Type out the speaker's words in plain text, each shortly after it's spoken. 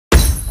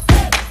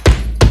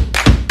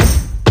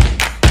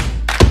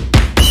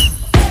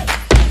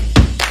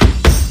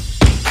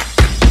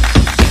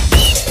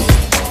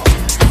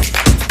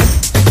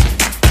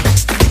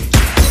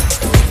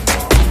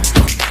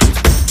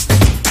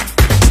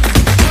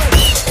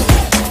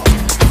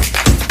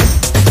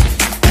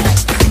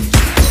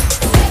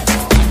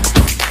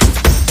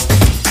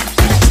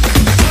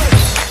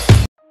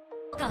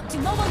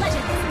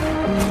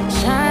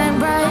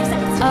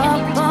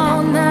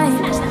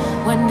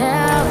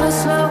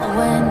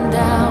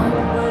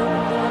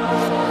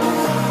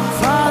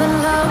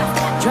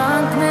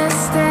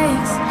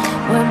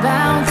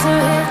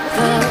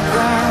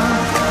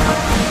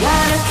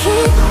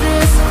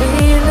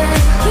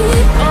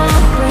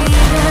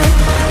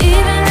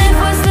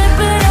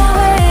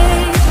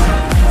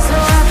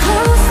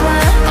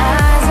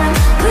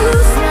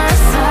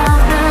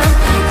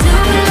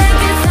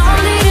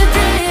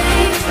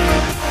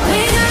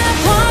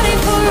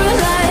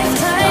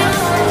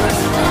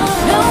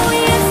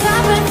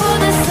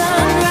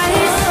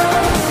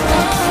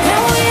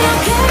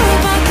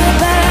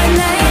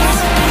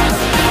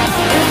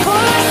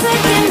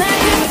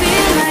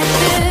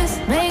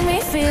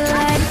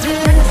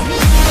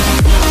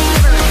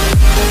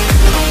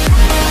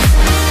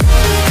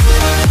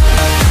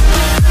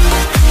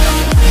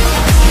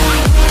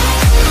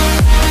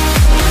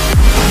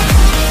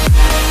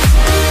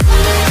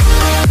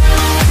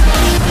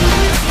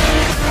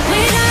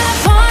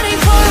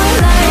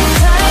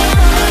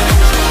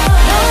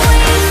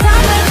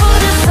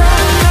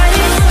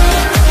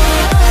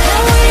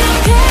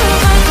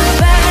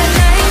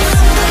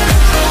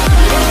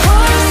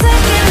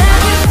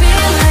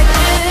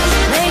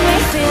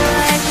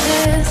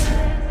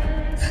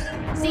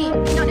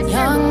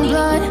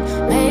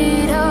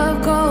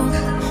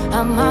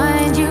My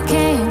mind you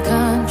can't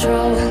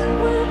control.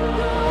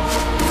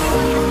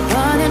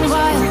 Running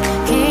wild,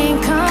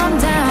 can't come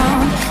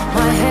down.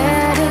 My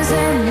head is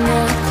in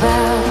the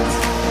clouds.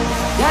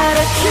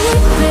 Gotta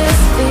keep this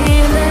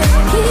feeling,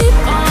 keep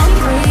on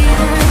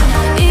breathing,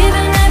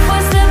 even if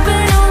we're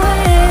slipping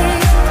away.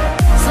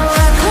 So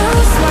I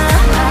close my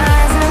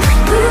eyes and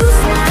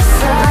lose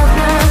myself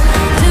now.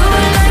 Do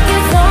it like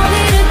it's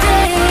only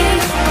today.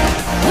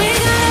 We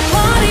gotta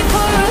party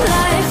for a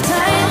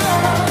lifetime.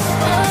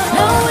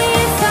 No, we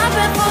ain't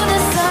stopping for the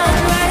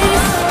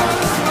sunrise.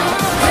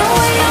 And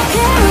we don't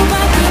care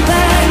about the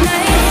bad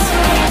nights.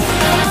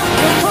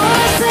 And for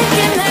a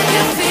second I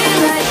can feel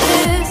like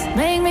this.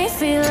 Make me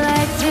feel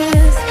like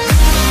this.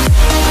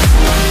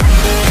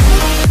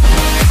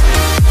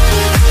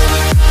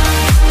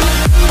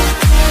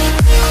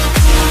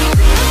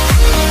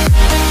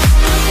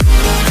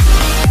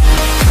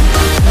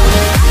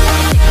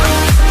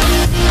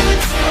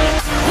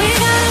 We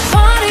gotta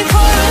party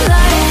for a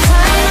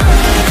lifetime.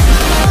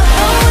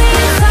 Oh, we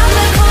ain't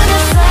stopping for the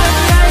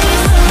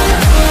sunrise.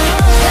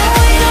 And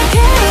we don't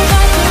care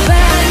about the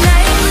bad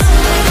nights.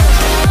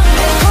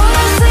 And for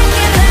a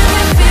second let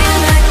me feel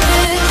like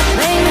this.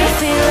 Make me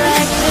feel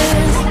like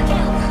this.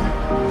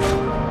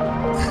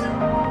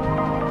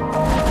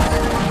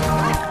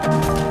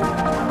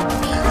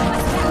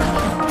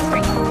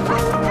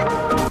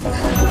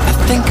 I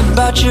think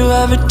about you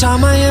every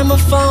time I hear my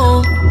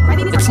phone.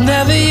 It's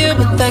never you,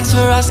 but thanks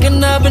for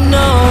asking, I've been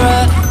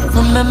alright.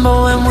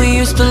 Remember when we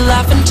used to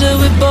laugh until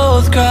we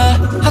both cried?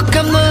 How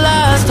come the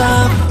last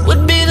time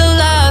would be the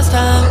last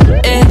time?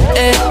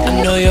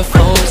 I know your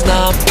phone's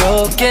not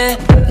broken.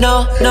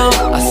 No, no,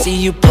 I see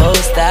you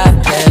post that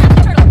pic.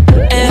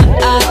 Am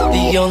I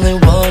the only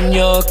one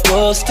you're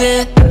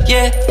ghosting?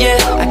 Yeah, yeah,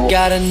 I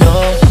gotta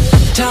know.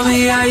 Tell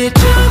me, are you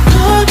too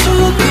cold,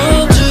 too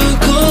cold, too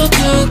cold,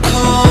 too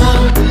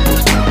cold?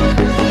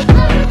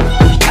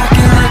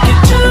 Acting like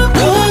you're too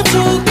cold,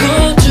 too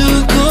cold, too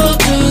cold,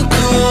 too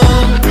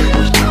cold.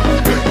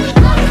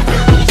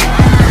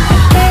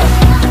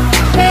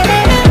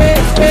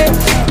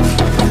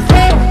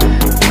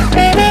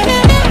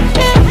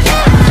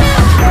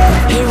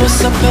 Hey,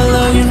 what's up,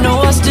 hello, you know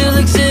I still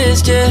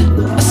exist, yeah.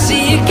 I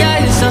see you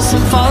got yourself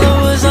some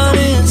followers on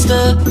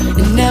Insta.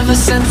 In never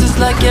senses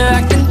like you're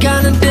acting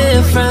kinda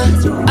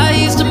different. I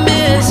used to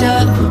miss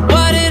ya,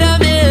 why did I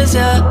miss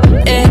ya?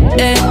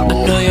 I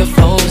know your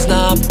phone's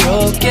not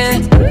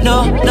broken.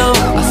 No, no,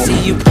 I see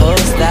you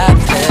post that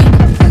pic.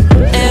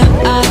 Am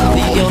I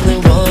the only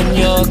one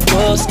you're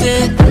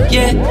ghosting?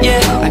 Yeah,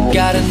 yeah, I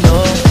gotta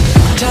know.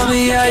 Tell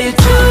me, are you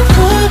too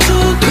cold,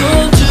 too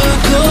cold, too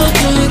cold,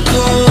 too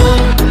cold?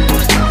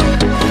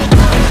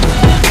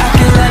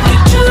 Acting like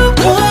you're too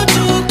cold,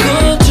 too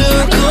cold, too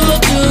cold,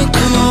 too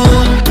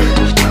cold.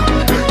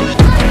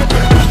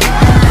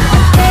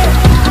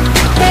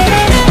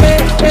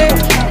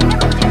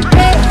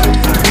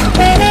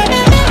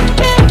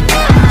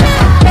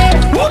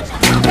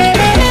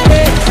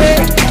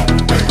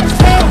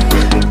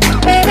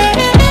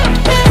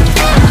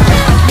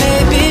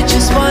 Maybe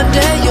just one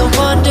day you'll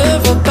wonder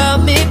about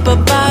me, but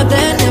by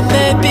then it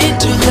may be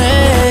too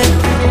late.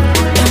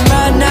 And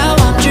right now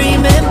I'm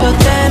dreaming, but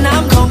then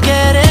I'm gon'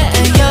 get it,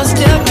 and you'll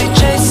still be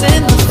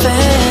chasing the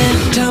fame.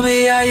 Tell me,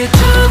 are you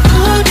too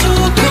cold,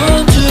 too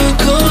cold, too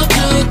cold,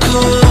 too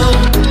cold?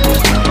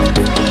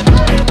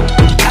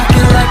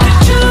 Acting like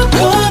you're too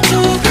cold,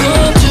 too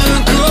cold, too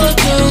cold,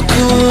 too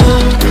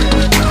cold.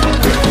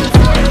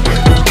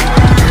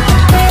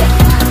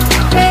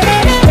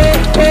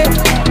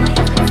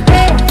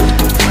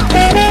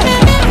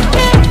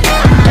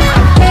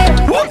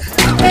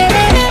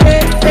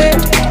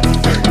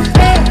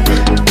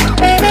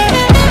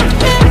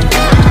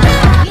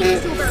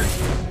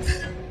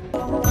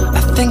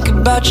 I think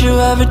about you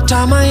every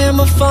time I hear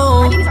my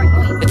phone.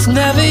 It's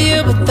never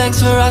you, but thanks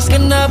for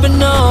asking, I've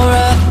been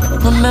alright.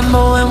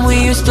 Remember when we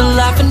used to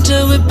laugh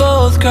until we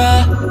both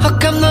cried? How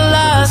come the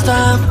last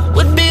time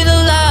would be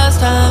the last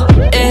time?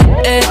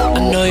 I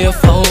know your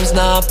phone's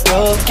not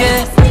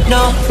broken.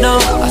 No, no,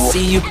 I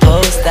see you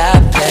post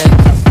that pic.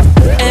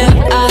 Am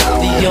I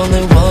the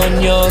only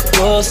one you're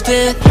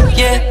ghosting?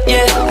 Yeah,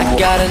 yeah, I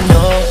gotta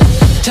know.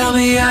 Tell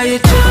me, are you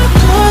too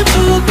cold,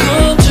 too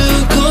cold,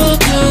 too cold,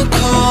 too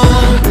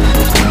cold?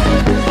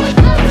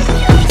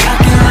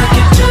 Acting like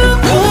you're too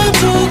cold,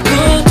 too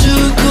cold,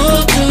 too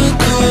cold, too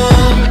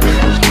cold.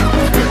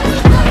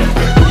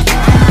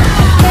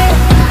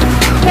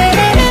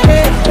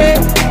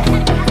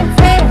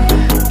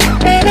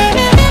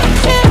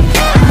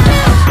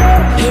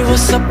 Hey,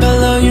 what's up,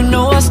 hello, you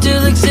know I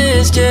still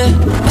exist, yeah.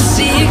 I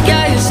see you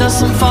got yourself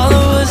some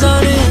followers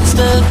on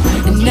Insta.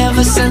 In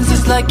never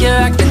senses like you're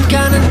acting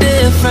kinda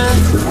different.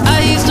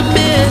 I used to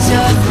miss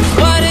ya,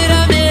 why did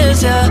I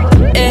miss ya?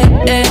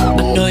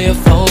 I know your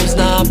phone's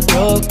not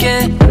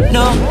broken.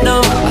 No,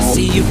 no, I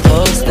see you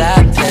post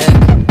that pic.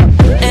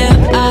 Am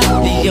I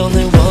the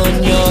only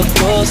one you're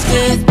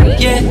ghosting?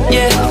 Yeah,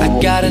 yeah, I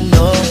gotta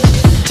know.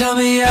 Tell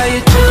me, are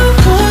you too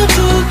cold,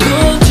 too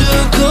cold, too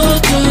cold,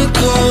 too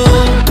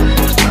cold?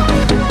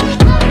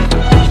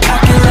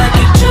 Acting like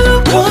you're too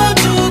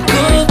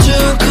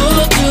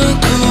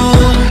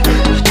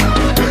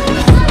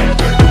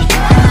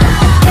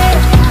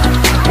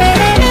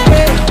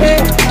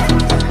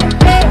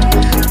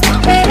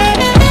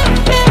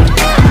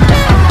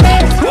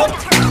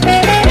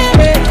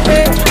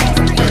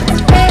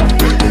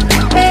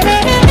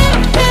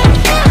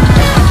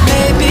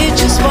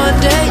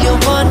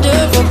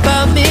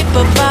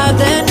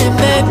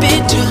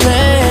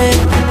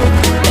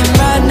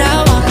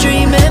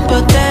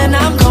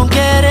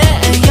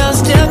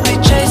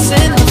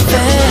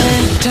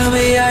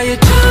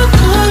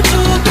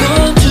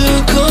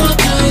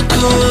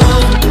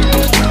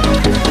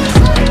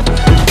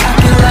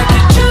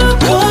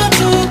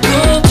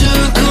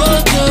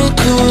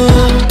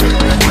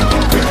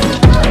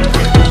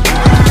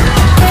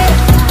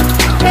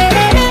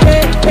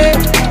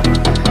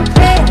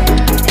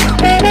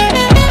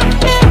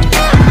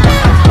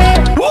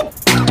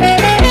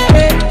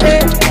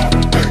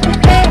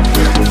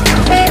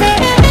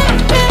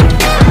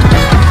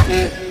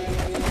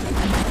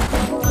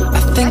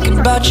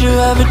about you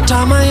every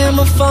time I hear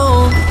my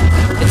phone.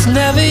 It's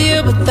never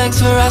you, but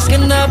thanks for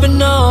asking, I've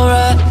been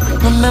alright.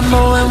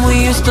 Remember when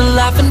we used to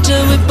laugh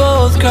until we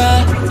both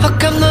cried? How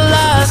come the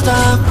last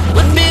time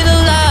would be the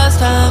last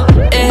time?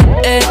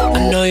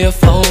 I know your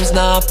phone's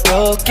not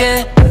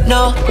broken.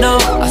 No, no,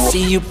 I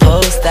see you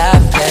post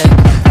that pic.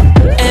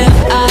 Am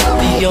I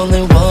the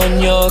only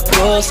one you're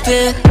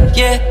ghosting?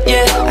 Yeah,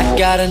 yeah, I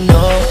gotta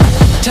know.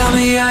 Tell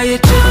me, are you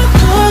too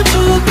cold,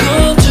 too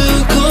cold,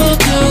 too cold,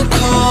 too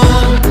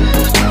cold?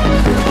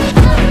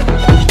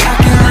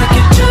 Acting like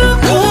you're too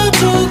cold,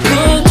 too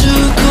cold,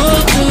 too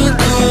cold, too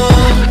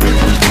cold.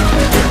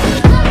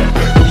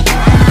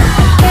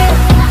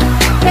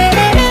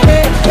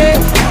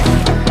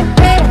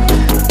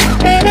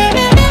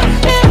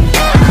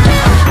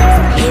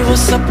 Hey,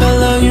 what's up,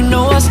 hello, you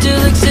know I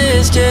still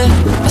exist, yeah.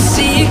 I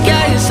see you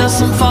got yourself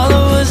some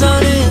followers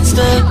on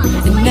Insta.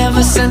 And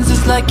ever since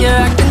it's like you're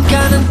acting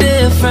kinda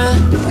different.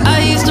 I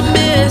used to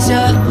miss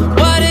ya,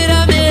 why did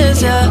I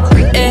miss ya?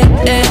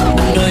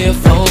 I know your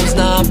phone's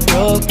not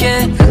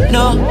broken.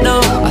 No, no,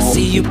 I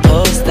see you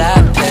post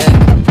that pic.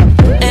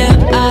 Am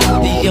I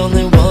the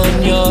only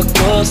one you're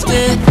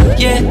ghosting?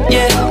 Yeah,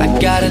 yeah, I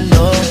gotta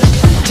know.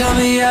 Tell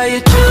me, are you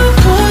too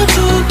cold,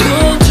 too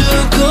cold, too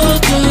cold,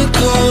 too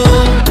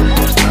cold?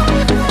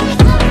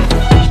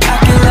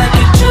 Acting like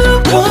you're too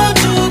cold,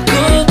 too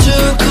cold,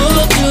 too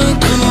cold, too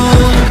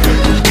cold.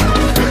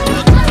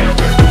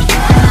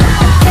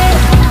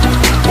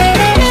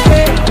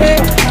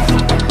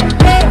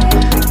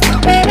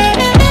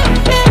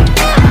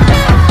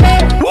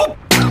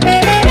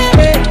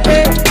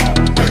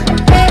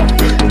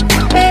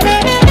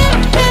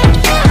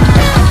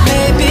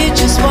 Maybe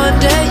just one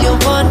day you'll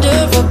wonder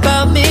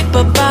about me,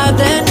 but by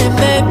then it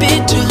may be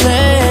too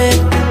late.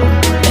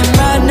 And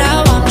right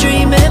now I'm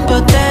dreaming,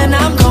 but then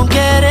I'm gon'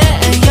 get it,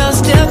 and you'll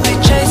still be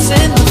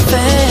chasing the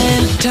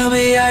fame. Tell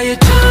me, are you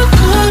too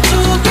cold,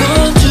 too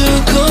cold, too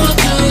cold,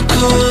 too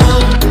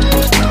cold?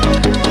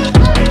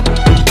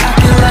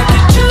 Acting like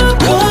you're too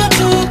cold,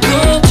 too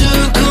cold,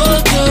 too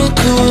cold, too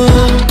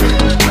cold.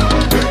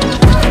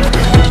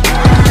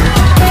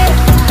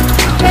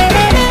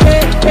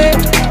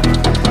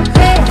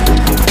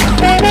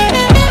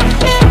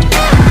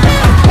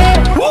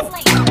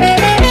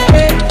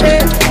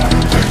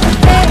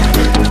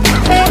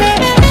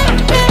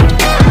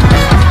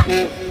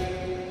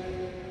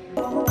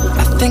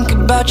 I think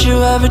about you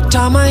every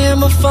time I hear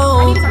my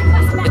phone.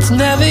 It's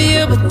never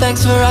you, but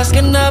thanks for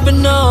asking, I've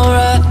been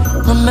alright.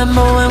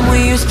 Remember when we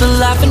used to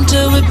laugh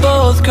until we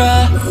both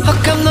cried? How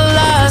come the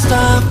last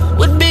time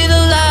would be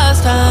the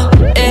last time?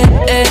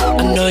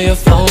 I know your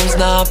phone's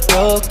not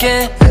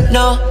broken.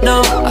 No,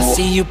 no, I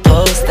see you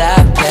post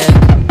that pic.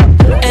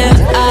 Am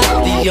I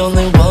the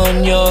only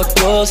one you're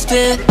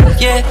ghosting?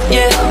 Yeah,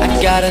 yeah, I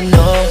gotta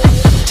know.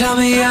 Tell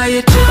me, are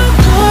you too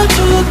cold,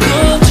 too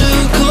cold,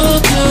 too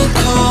cold, too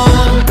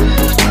cold?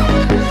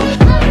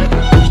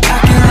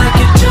 Acting like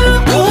you're too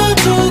cold,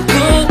 too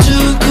cold,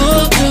 too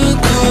cold, too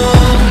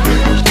cold.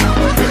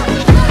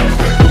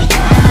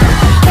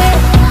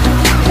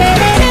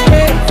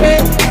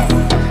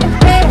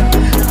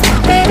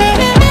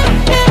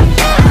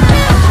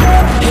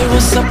 Hey,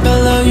 what's up,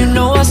 hello, you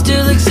know I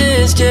still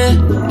exist, yeah.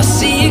 I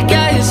see you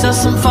got yourself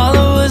some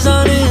followers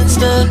on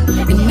Insta.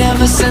 And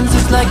ever since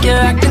it's like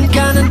you're acting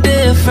kinda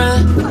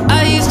different.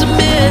 I used to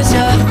miss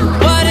ya,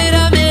 why did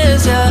I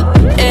miss ya?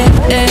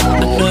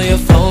 I know your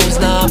phone's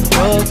not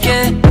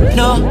broken.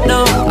 No,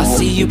 no, I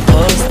see you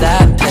post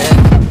that pic.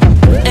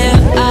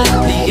 Am I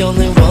the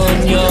only one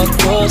you're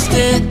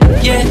ghosting?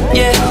 Yeah,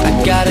 yeah, I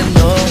gotta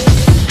know.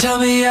 Tell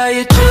me, are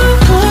you too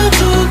cold,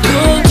 too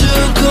cold,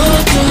 too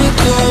cold, too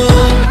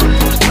cold?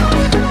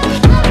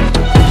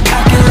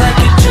 Acting like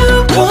you're too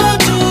cold,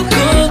 too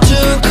cold,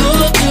 too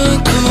cold, too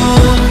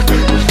cold.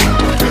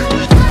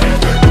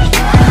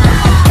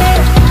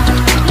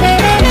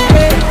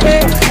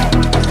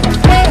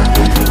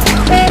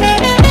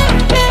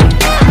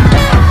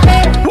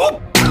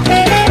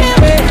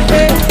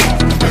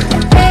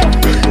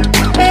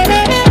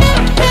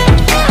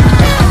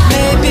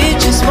 Maybe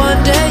just one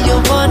day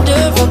you'll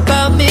wonder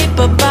about me,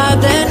 but by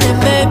then it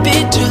may be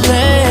too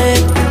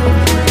late.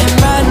 And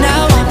right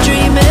now I'm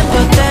dreaming,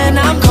 but then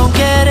I'm gon'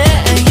 get it,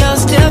 and you'll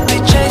still be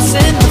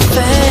chasing the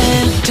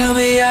fame. Tell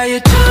me, are you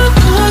too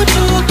cold,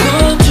 too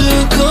cold, too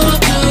cold,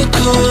 too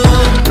cold?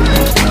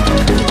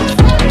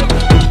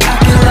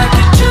 Acting like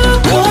you're too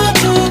cold,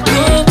 too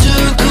cold,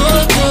 too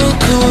cold, too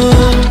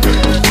cold.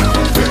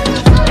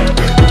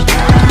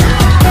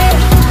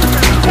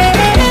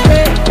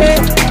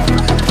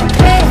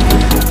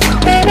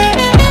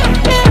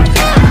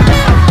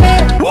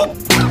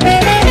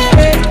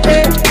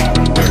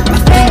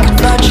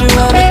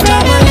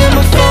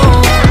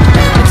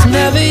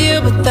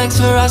 Thanks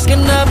for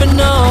asking, I've been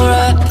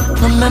alright.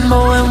 Remember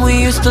when we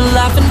used to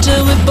laugh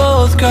until we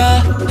both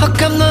cried? How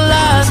come the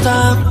last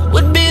time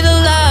would be the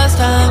last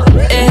time?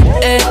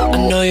 I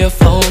know your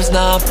phone's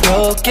not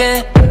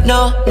broken.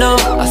 No, no,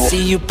 I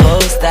see you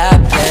post that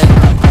pic.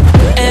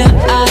 Am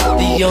I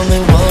the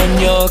only one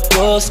you're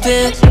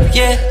ghosting?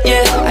 Yeah,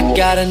 yeah, I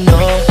gotta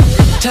know.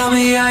 Tell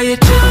me, are you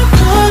too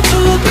cool,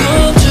 too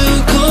cool,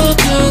 too cool,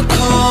 too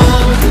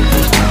cool?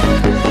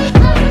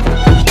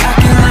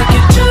 Acting like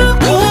you're too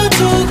cool,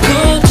 too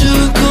cool,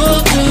 too cool,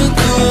 too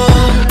cool.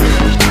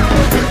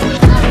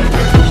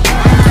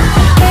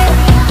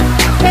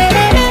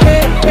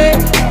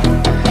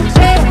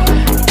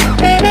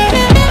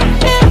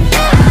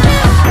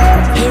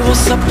 Hey,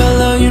 what's up,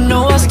 hello, you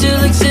know I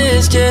still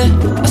exist, yeah.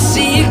 I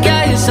see you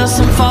got yourself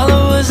some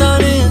followers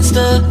on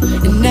Insta.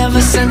 In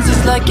never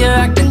senses like you're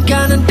acting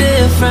kinda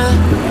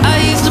different.